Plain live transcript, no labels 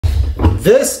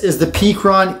This is the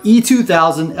Pecron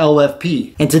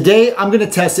E2000LFP, and today I'm going to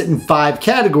test it in 5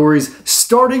 categories,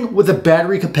 starting with a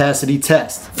battery capacity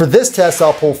test. For this test,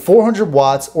 I'll pull 400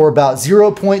 watts or about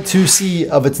 0.2 C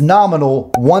of its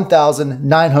nominal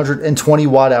 1,920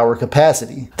 watt hour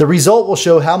capacity. The result will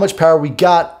show how much power we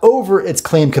got over its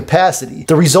claimed capacity.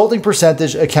 The resulting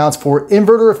percentage accounts for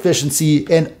inverter efficiency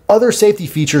and other safety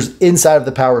features inside of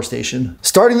the power station.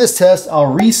 Starting this test,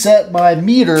 I'll reset my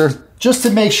meter just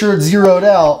to make sure it's zeroed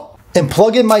out and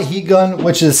plug in my heat gun,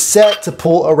 which is set to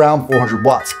pull around 400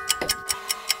 watts.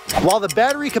 While the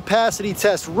battery capacity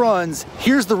test runs,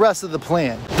 here's the rest of the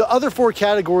plan. The other 4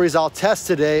 categories I'll test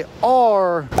today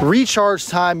are recharge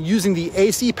time using the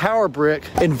AC power brick,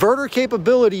 inverter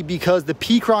capability because the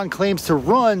Pecron claims to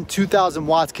run 2,000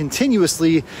 watts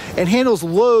continuously and handles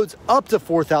loads up to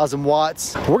 4,000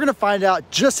 watts. We're gonna find out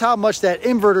just how much that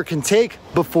inverter can take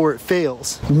before it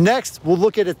fails. Next, we'll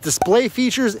look at its display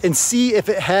features and see if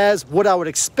it has what I would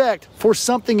expect for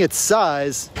something its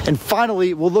size. And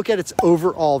finally, we'll look at its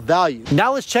overall value.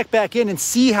 Now let's check back in and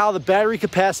see how the battery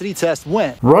capacity test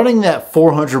went. Running that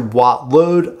 400 watt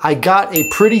load, I got a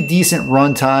pretty decent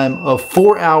runtime of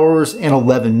 4 hours and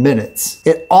 11 minutes.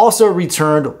 It also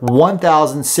returned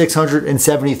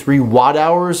 1,673 watt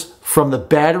hours from the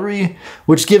battery,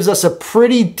 which gives us a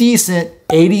pretty decent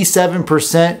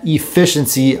 87%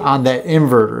 efficiency on that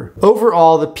inverter.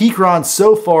 Overall, the Pecron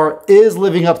so far is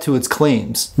living up to its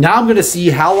claims. Now I'm gonna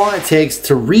see how long it takes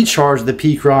to recharge the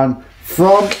Pecron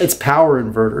from its power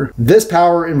inverter. This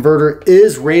power inverter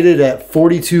is rated at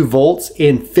 42 volts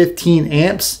and 15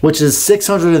 amps, which is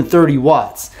 630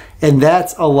 watts. And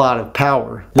that's a lot of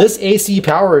power. This AC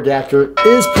power adapter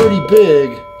is pretty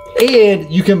big, and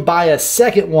you can buy a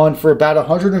second one for about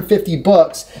 150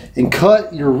 bucks and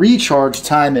cut your recharge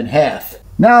time in half.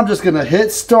 Now I'm just gonna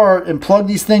hit start and plug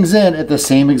these things in at the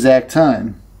same exact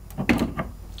time.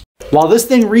 While this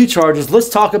thing recharges, let's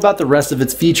talk about the rest of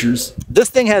its features. This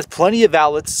thing has plenty of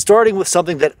outlets, starting with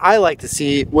something that I like to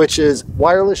see, which is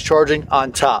wireless charging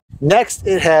on top. Next,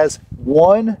 it has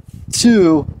 1,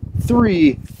 2,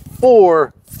 3,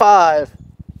 4, 5,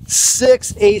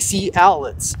 6 AC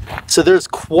outlets. So there's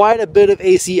quite a bit of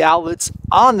AC outlets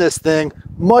on this thing,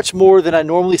 much more than I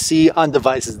normally see on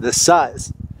devices this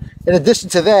size. In addition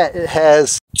to that, it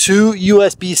has 2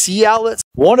 USB-C outlets,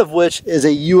 one of which is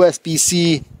a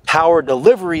USB-C power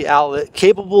delivery outlet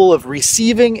capable of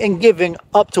receiving and giving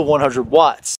up to 100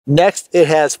 watts. Next, it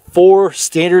has 4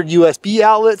 standard USB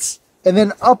outlets. And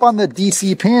then up on the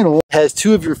DC panel, it has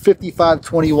 2 of your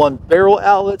 5521 barrel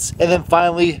outlets, and then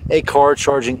finally a car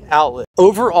charging outlet.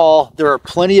 Overall, there are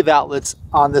plenty of outlets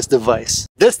on this device.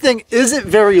 This thing isn't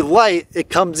very light. It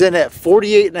comes in at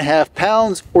 48.5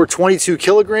 pounds or 22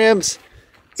 kilograms.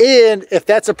 And if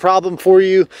that's a problem for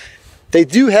you, they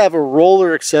do have a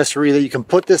roller accessory that you can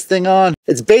put this thing on.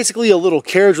 It's basically a little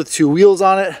carriage with 2 wheels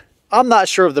on it. I'm not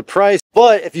sure of the price,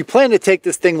 but if you plan to take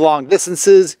this thing long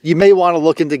distances, you may want to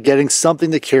look into getting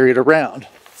something to carry it around.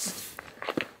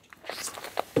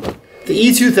 The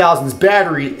E2000's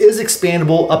battery is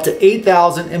expandable up to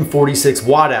 8,046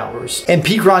 watt hours, and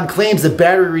Pecron claims the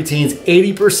battery retains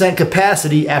 80%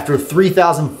 capacity after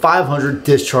 3,500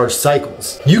 discharge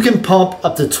cycles. You can pump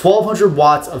up to 1,200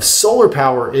 watts of solar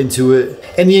power into it,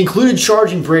 and the included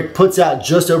charging brick puts out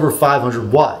just over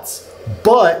 500 watts.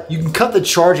 But you can cut the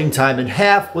charging time in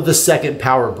half with a second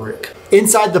power brick.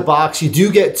 Inside the box, you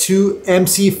do get 2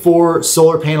 MC4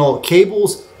 solar panel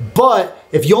cables, but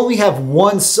if you only have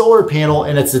 1 solar panel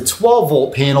and it's a 12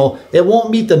 volt panel, it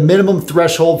won't meet the minimum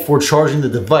threshold for charging the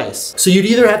device. So you'd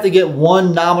either have to get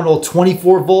 1 nominal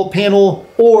 24 volt panel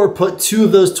or put 2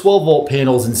 of those 12 volt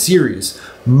panels in series.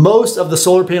 Most of the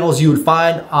solar panels you would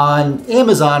find on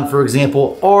Amazon, for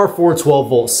example, are for 12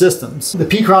 volt systems. The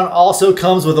Pecron also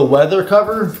comes with a weather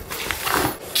cover.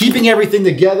 Keeping everything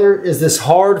together is this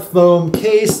hard foam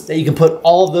case that you can put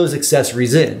all of those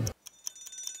accessories in.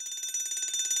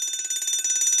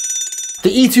 The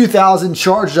E2000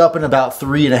 charged up in about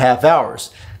 3.5 hours.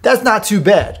 That's not too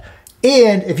bad.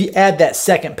 And if you add that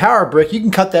second power brick, you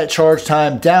can cut that charge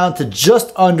time down to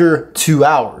just under 2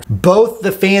 hours. Both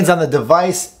the fans on the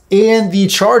device and the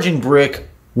charging brick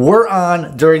were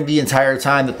on during the entire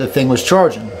time that the thing was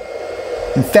charging.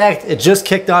 In fact, it just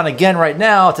kicked on again right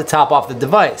now to top off the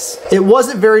device. It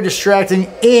wasn't very distracting,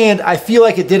 and I feel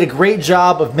like it did a great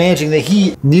job of managing the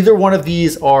heat. Neither one of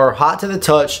these are hot to the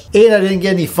touch, and I didn't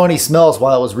get any funny smells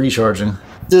while it was recharging.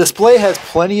 The display has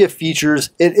plenty of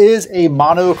features. It is a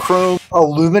monochrome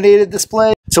illuminated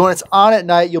display, so when it's on at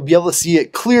night, you'll be able to see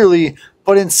it clearly,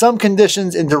 but in some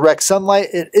conditions in direct sunlight,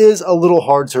 it is a little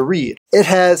hard to read. It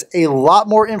has a lot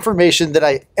more information than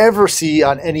I ever see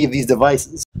on any of these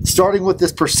devices. Starting with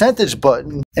this percentage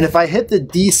button, and if I hit the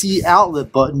DC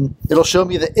outlet button, it'll show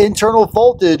me the internal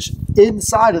voltage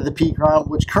inside of the Pecron,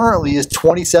 which currently is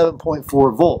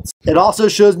 27.4 volts. It also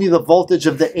shows me the voltage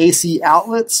of the AC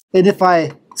outlets, and if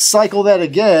I cycle that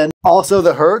again, also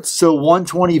the hertz, so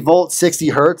 120 volts, 60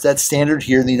 hertz, that's standard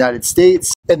here in the United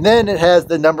States. And then it has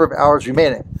the number of hours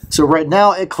remaining. So right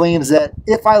now it claims that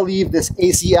if I leave this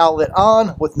AC outlet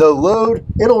on with no load,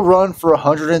 it'll run for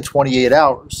 128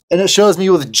 hours. And it shows me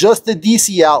with just the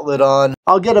DC outlet on,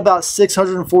 I'll get about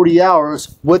 640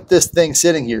 hours with this thing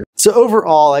sitting here. So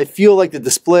overall, I feel like the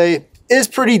display is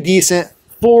pretty decent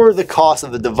for the cost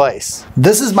of the device.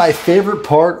 This is my favorite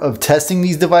part of testing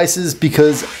these devices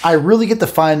because I really get to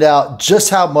find out just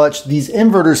how much these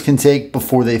inverters can take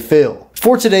before they fail.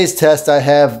 For today's test, I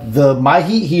have the My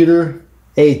Heat heater,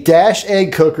 a dash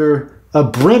egg cooker, a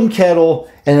brim kettle,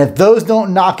 and if those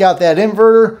don't knock out that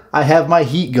inverter, I have my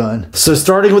heat gun. So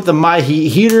starting with the My Heat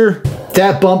heater,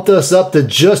 that bumped us up to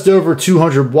just over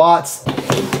 200 watts.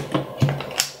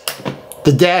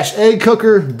 The dash egg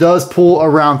cooker does pull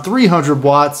around 300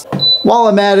 watts. While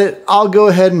I'm at it, I'll go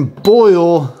ahead and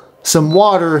boil some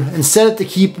water and set it to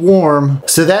keep warm.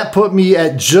 So that put me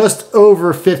at just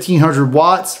over 1500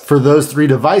 watts for those three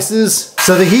devices.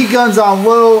 So the heat gun's on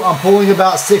low, I'm pulling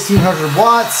about 1600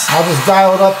 watts. I'll just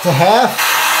dial it up to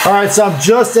half. All right, so I'm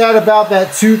just at about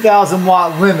that 2000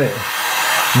 watt limit.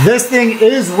 This thing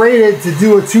is rated to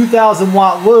do a 2000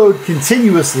 watt load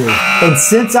continuously. And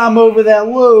since I'm over that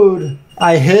load,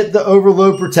 I hit the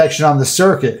overload protection on the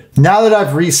circuit. Now that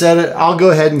I've reset it, I'll go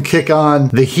ahead and kick on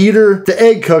the heater, the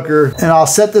egg cooker, and I'll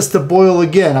set this to boil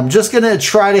again. I'm just gonna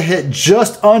try to hit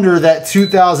just under that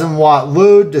 2000 watt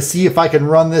load to see if I can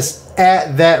run this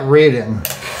at that rating.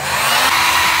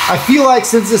 I feel like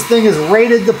since this thing is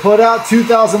rated to put out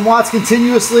 2000 watts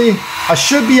continuously, I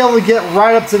should be able to get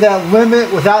right up to that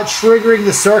limit without triggering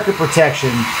the circuit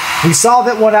protection. We saw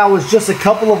that when I was just a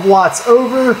couple of watts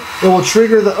over, it will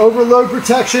trigger the overload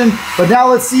protection, but now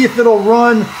let's see if it'll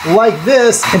run like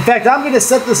this. In fact, I'm gonna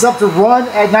set this up to run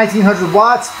at 1900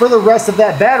 watts for the rest of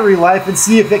that battery life and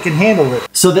see if it can handle it.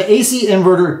 So the AC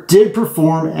inverter did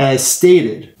perform as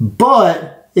stated,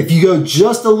 but if you go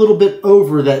just a little bit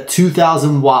over that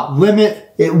 2000 watt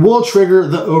limit, it will trigger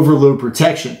the overload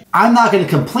protection. I'm not going to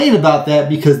complain about that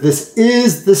because this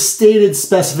is the stated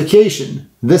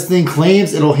specification. This thing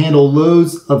claims it'll handle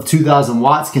loads of 2000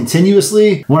 watts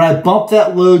continuously. When I bumped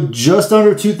that load just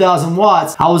under 2000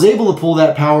 watts, I was able to pull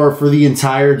that power for the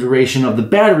entire duration of the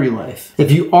battery life. If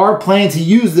you are planning to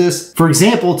use this, for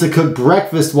example, to cook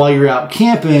breakfast while you're out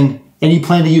camping, and you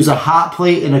plan to use a hot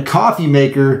plate and a coffee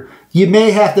maker, you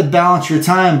may have to balance your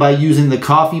time by using the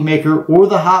coffee maker or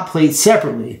the hot plate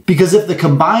separately. Because if the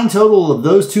combined total of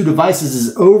those two devices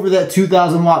is over that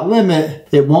 2000 watt limit,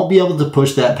 it won't be able to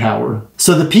push that power.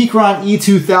 So the Pecron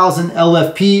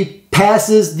E2000LFP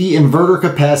passes the inverter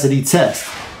capacity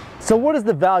test. So what is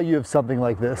the value of something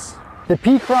like this? The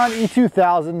Pecron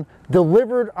E2000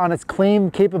 delivered on its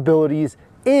claimed capabilities,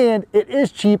 and it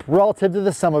is cheap relative to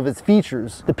the sum of its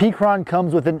features. The Pecron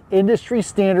comes with an industry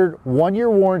standard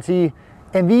 1-year warranty,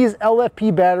 and these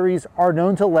LFP batteries are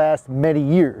known to last many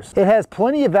years. It has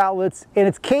plenty of outlets, and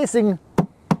its casing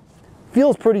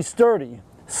feels pretty sturdy.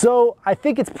 So I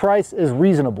think its price is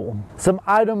reasonable. Some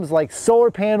items like solar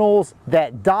panels,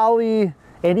 that dolly,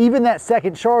 and even that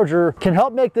second charger can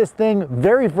help make this thing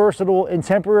very versatile in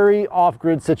temporary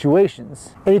off-grid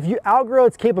situations. And if you outgrow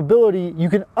its capability, you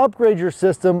can upgrade your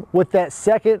system with that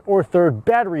second or third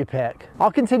battery pack.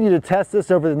 I'll continue to test this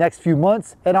over the next few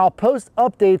months, and I'll post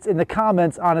updates in the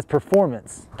comments on its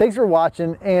performance. Thanks for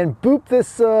watching, and boop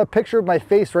this picture of my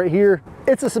face right here.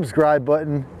 It's a subscribe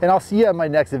button, and I'll see you at my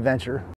next adventure.